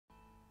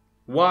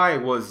Why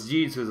was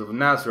Jesus of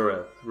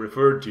Nazareth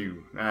referred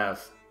to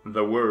as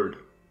the Word?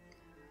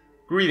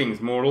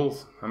 Greetings,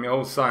 mortals. I'm your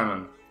host,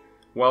 Simon.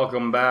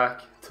 Welcome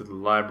back to the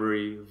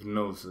Library of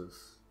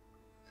Gnosis.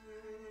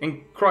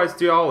 In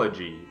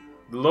Christology,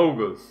 the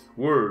Logos,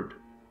 Word,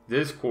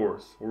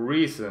 Discourse, or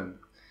Reason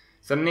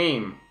is a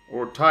name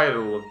or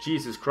title of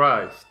Jesus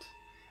Christ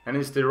and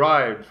is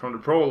derived from the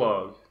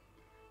prologue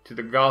to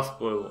the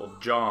Gospel of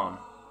John.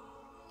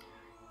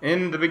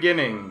 In the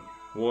beginning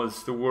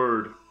was the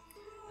Word,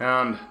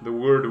 and the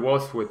Word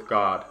was with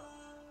God,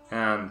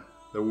 and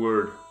the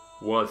Word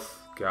was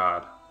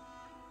God.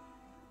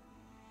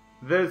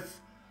 This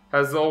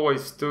has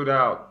always stood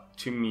out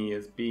to me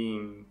as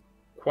being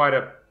quite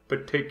a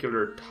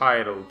particular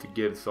title to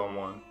give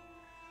someone.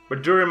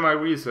 But during my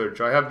research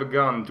I have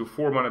begun to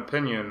form an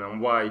opinion on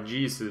why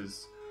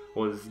Jesus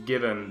was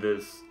given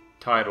this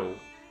title.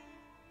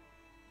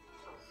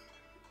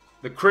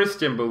 The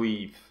Christian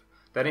belief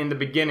that in the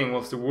beginning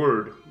was the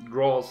Word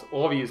draws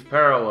obvious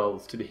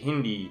parallels to the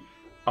Hindi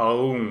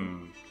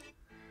Aum,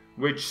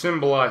 which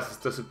symbolizes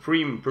the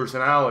supreme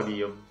personality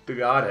of the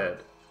Godhead.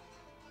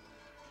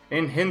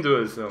 In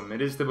Hinduism,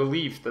 it is the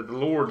belief that the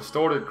Lord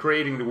started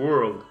creating the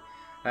world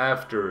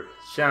after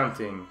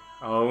chanting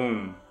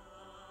Aum.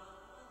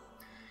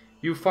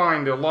 You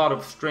find a lot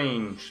of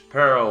strange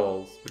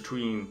parallels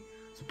between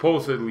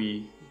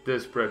supposedly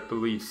disparate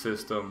belief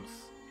systems.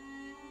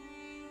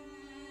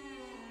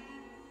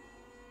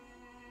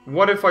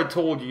 What if I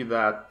told you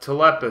that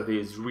telepathy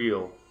is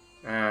real,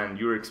 and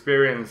you're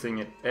experiencing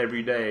it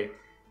every day,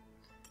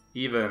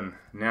 even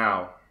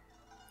now?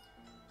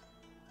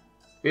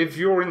 If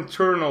your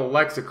internal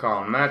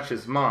lexicon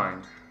matches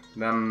mine,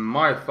 then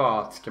my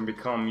thoughts can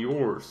become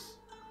yours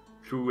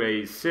through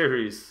a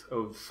series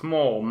of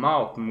small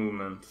mouth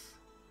movements.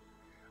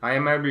 I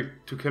am able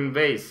to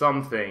convey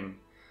something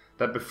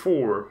that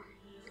before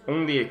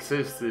only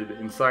existed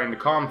inside the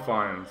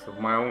confines of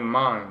my own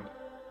mind.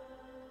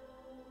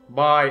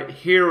 By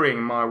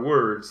hearing my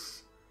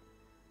words,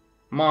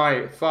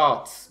 my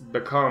thoughts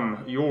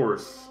become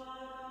yours.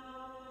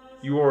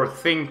 You are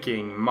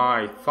thinking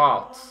my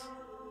thoughts.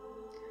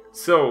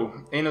 So,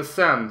 in a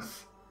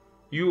sense,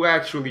 you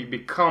actually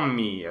become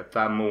me at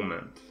that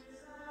moment.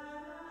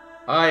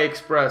 I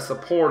express a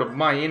part of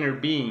my inner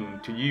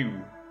being to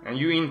you, and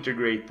you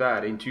integrate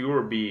that into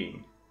your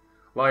being,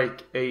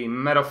 like a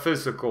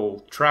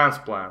metaphysical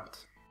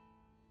transplant.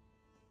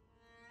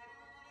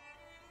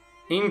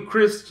 In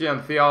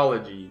Christian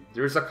theology,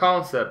 there is a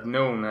concept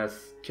known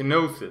as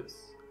Gnosis,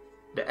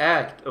 the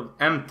act of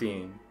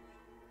emptying.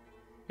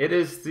 It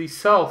is the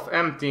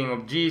self-emptying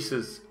of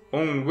Jesus'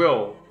 own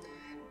will,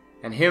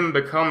 and him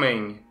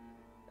becoming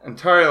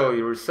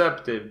entirely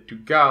receptive to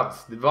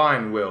God's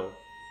divine will.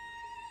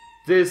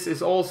 This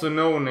is also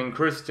known in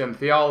Christian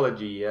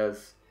theology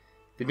as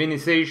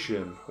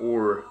divinization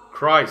or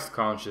Christ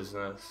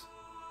consciousness.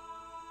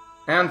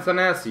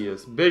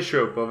 Athanasius,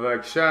 Bishop of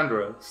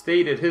Alexandria,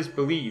 stated his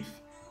belief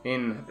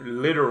in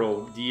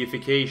literal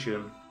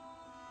deification.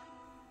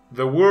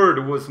 The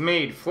Word was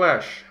made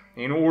flesh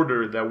in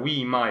order that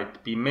we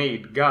might be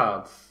made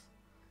gods.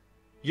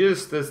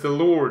 Just as the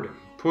Lord,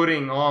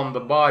 putting on the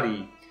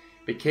body,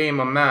 became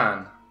a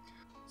man,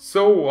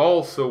 so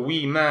also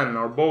we men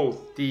are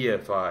both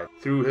deified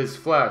through his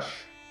flesh,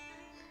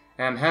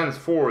 and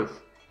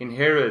henceforth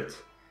inherit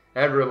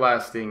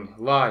everlasting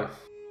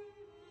life.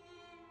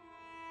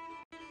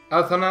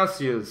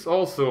 Athanasius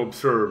also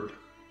observed,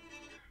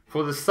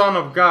 "For the Son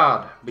of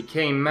God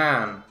became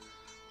man,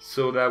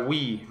 so that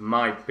we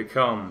might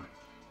become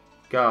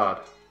God."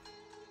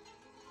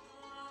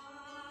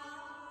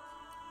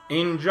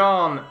 In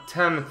John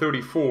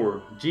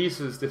 10:34,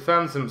 Jesus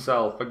defends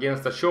himself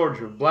against a charge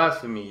of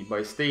blasphemy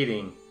by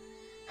stating,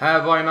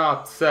 "Have I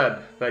not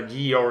said that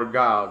ye are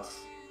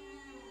gods?"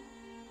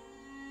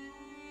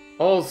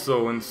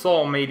 Also in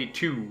Psalm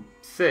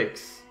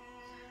 82:6,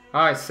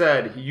 "I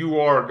said, you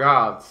are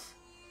gods,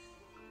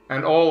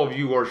 and all of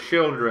you are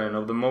children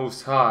of the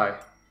Most High."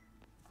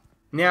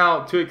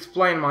 Now, to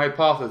explain my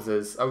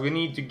hypothesis, I will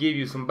need to give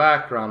you some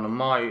background on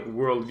my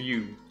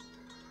worldview.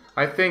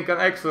 I think an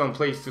excellent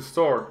place to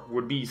start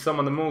would be some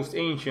of the most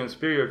ancient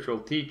spiritual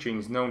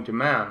teachings known to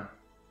man.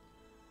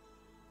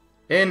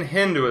 In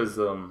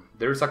Hinduism,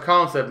 there is a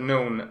concept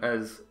known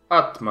as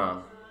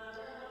Atman,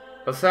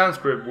 a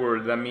Sanskrit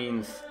word that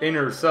means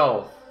inner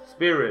self,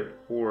 spirit,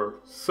 or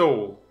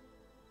soul.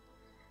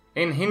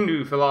 In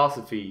Hindu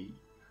philosophy,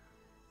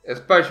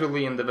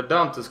 especially in the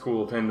Vedanta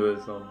school of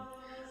Hinduism,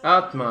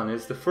 Atman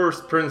is the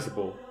first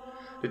principle,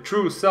 the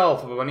true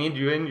self of an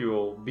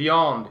individual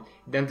beyond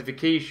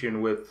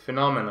identification with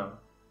phenomena,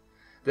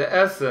 the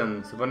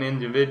essence of an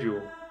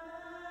individual.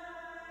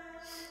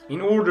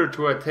 In order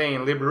to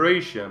attain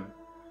liberation,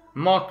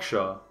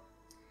 moksha,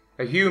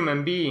 a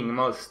human being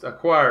must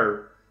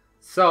acquire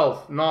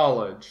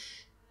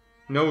self-knowledge,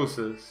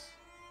 Gnosis,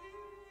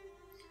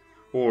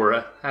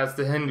 or as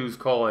the Hindus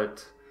call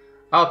it,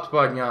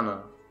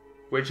 Atmajnana,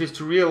 which is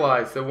to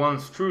realize that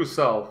one's true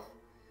self,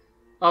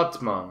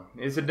 Atman,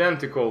 is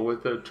identical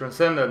with the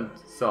transcendent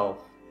self,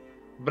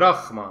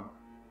 Brahman.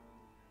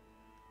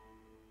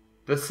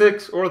 The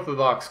 6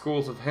 orthodox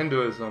schools of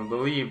Hinduism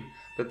believe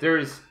that there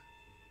is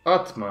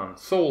Atman,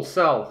 soul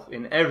self,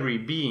 in every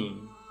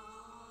being.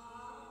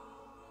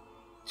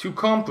 To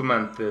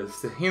complement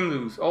this, the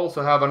Hindus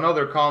also have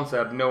another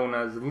concept known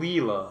as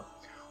Leela,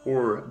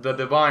 or the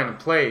divine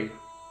play.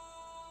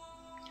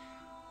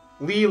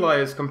 Leela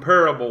is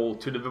comparable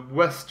to the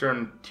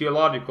Western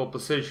theological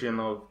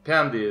position of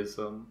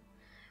pantheism,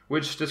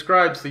 which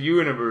describes the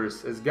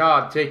universe as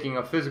God taking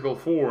a physical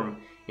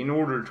form in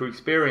order to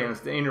experience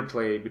the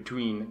interplay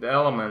between the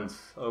elements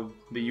of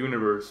the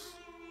universe.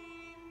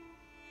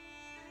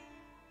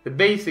 The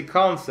basic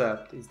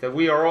concept is that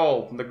we are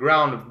all the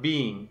ground of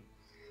being,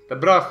 the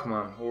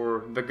Brahman,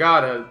 or the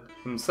Godhead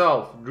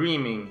himself,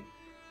 dreaming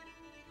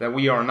that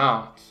we are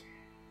not.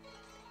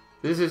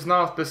 This is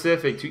not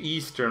specific to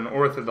Eastern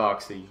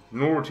Orthodoxy,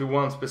 nor to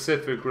one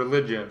specific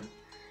religion,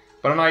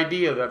 but an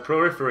idea that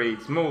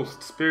proliferates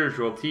most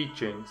spiritual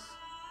teachings.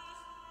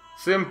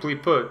 Simply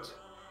put,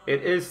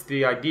 it is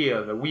the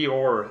idea that we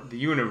are the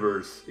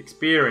universe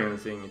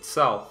experiencing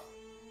itself.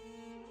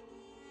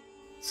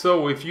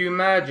 So if you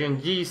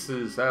imagine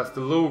Jesus as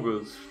the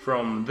Logos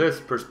from this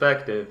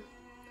perspective,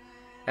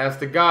 as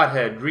the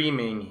Godhead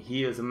dreaming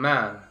he is a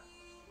man,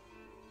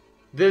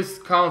 this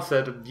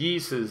concept of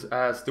Jesus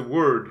as the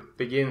Word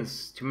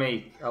begins to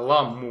make a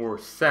lot more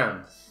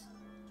sense.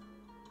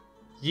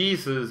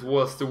 Jesus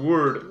was the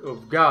Word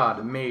of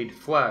God made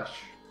flesh.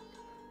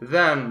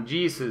 Then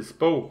Jesus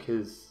spoke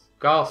his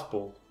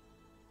gospel.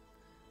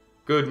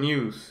 Good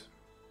news.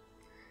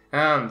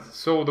 And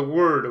so the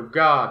Word of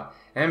God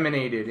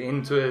emanated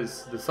into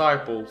his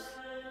disciples.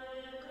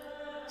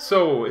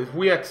 So if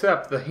we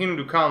accept the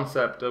Hindu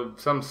concept of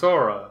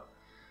samsara,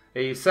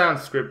 a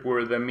Sanskrit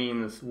word that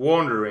means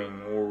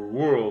wandering or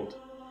world,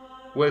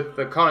 with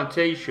the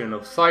connotation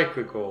of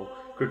cyclical,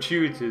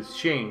 gratuitous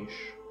change,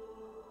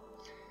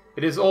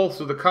 it is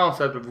also the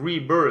concept of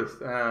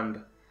rebirth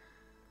and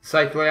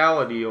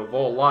cyclicality of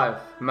all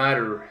life,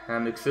 matter,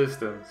 and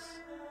existence.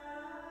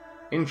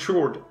 In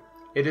short,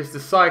 it is the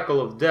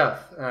cycle of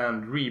death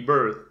and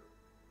rebirth.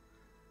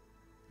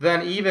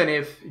 Then even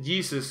if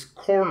Jesus'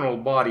 carnal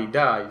body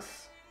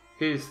dies,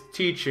 his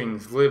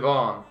teachings live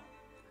on,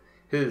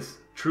 his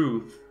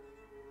truth.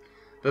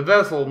 The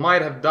vessel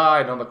might have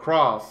died on the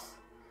cross,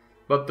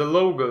 but the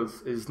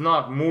Logos is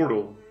not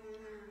mortal,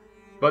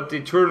 but the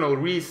eternal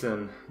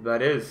reason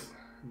that is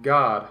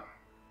God.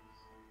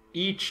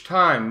 Each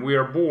time we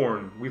are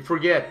born, we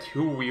forget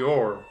who we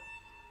are.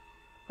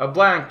 A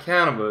blank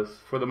canvas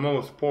for the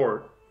most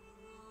part.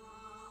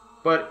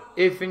 But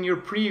if in your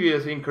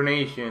previous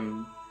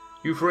incarnation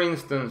you for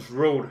instance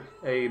wrote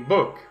a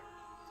book,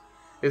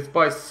 if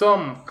by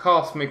some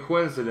cosmic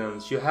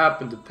coincidence you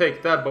happen to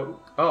pick that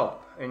book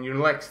up in your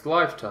next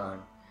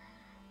lifetime,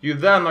 you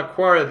then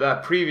acquire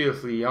that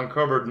previously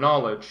uncovered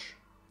knowledge.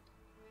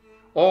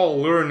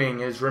 All learning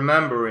is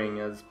remembering,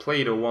 as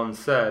Plato once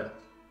said.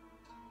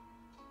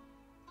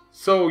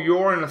 So you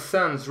are in a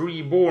sense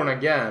reborn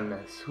again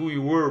as who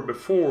you were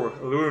before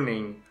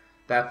learning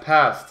that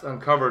past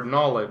uncovered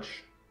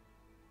knowledge.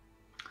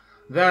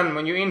 Then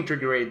when you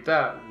integrate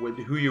that with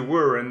who you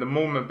were in the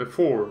moment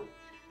before,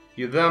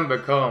 you then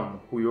become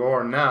who you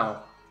are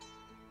now.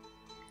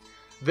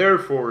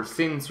 Therefore,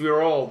 since we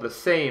are all the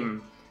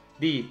same,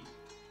 deep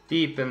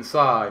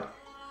inside,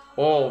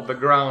 all the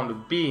ground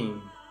of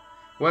being,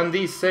 when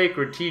these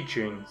sacred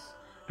teachings,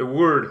 the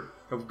Word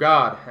of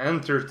God,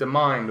 enters the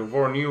mind of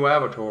our new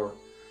avatar,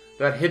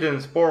 that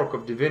hidden spark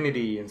of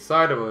divinity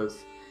inside of us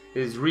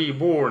is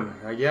reborn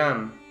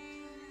again,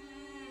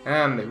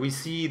 and we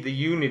see the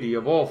unity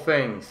of all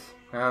things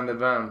and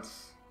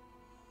events.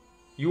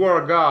 You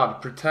are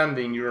God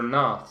pretending you're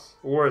not,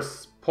 or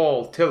as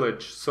Paul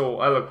Tillich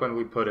so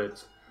eloquently put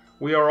it,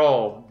 we are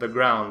all the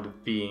ground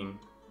of being.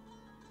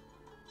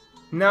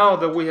 Now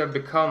that we have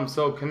become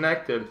so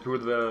connected through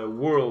the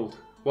World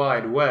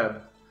Wide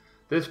Web,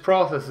 this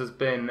process has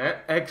been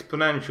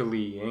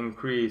exponentially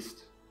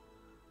increased.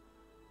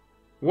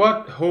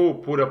 What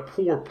hope would a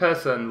poor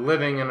peasant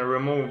living in a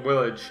remote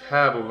village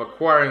have of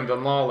acquiring the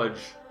knowledge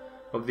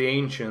of the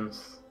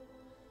ancients?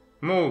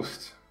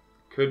 Most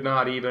could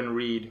not even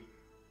read.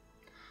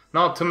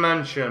 Not to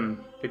mention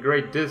the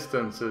great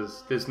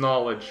distances this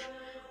knowledge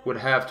would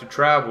have to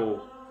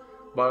travel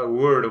by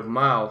word of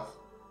mouth.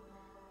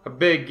 A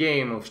big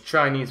game of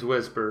Chinese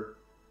whisper.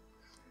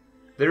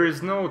 There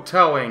is no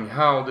telling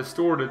how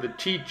distorted the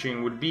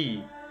teaching would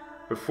be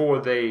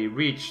before they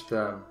reached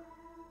them.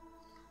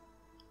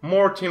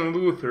 Martin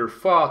Luther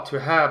fought to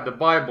have the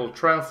Bible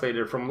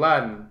translated from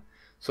Latin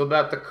so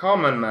that the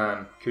common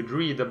man could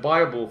read the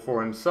Bible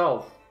for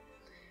himself,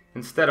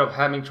 instead of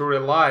having to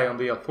rely on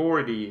the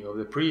authority of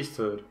the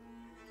priesthood.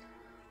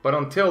 But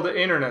until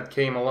the internet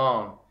came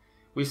along,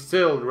 we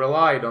still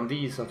relied on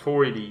these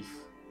authorities.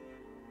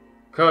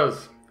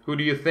 'Cause who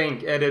do you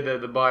think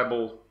edited the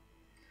Bible?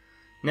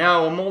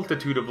 Now a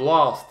multitude of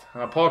lost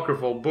and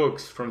apocryphal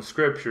books from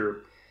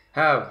Scripture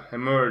have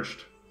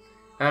emerged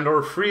and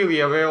are freely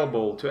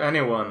available to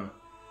anyone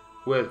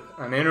with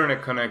an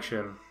internet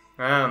connection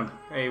and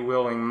a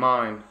willing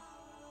mind.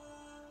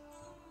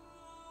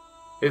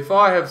 If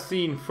I have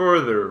seen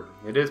further,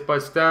 it is by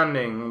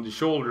standing on the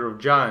shoulder of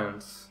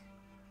giants.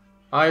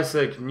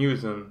 Isaac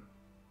Newton.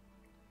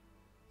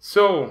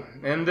 So,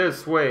 in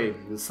this way,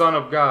 the Son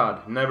of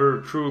God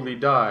never truly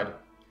died,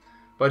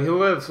 but he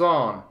lives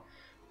on,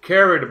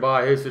 carried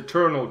by his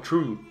eternal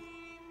truth.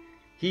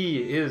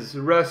 He is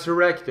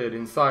resurrected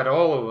inside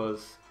all of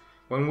us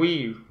when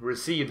we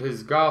receive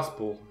his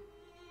gospel.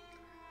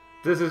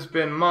 This has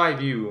been my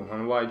view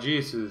on why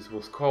Jesus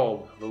was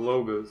called the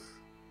Logos.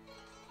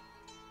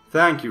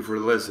 Thank you for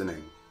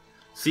listening.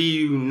 See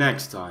you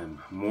next time,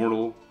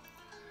 mortal.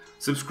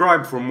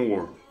 Subscribe for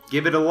more,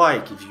 give it a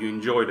like if you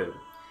enjoyed it,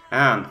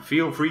 and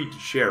feel free to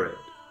share it.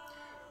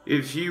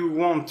 If you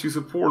want to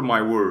support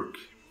my work,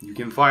 you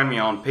can find me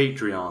on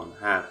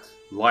Patreon at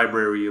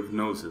Library of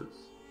Gnosis.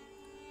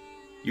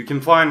 You can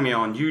find me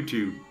on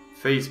YouTube,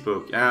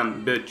 Facebook,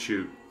 and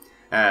Bitchute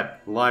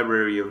at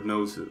Library of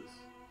Gnosis.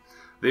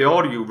 The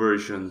audio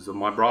versions of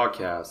my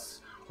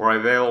broadcasts are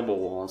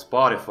available on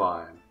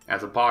Spotify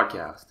as a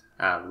podcast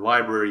at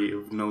Library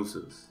of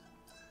Gnosis.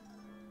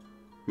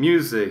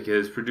 Music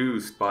is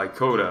produced by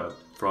Coda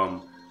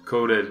from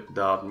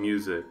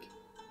coded.music.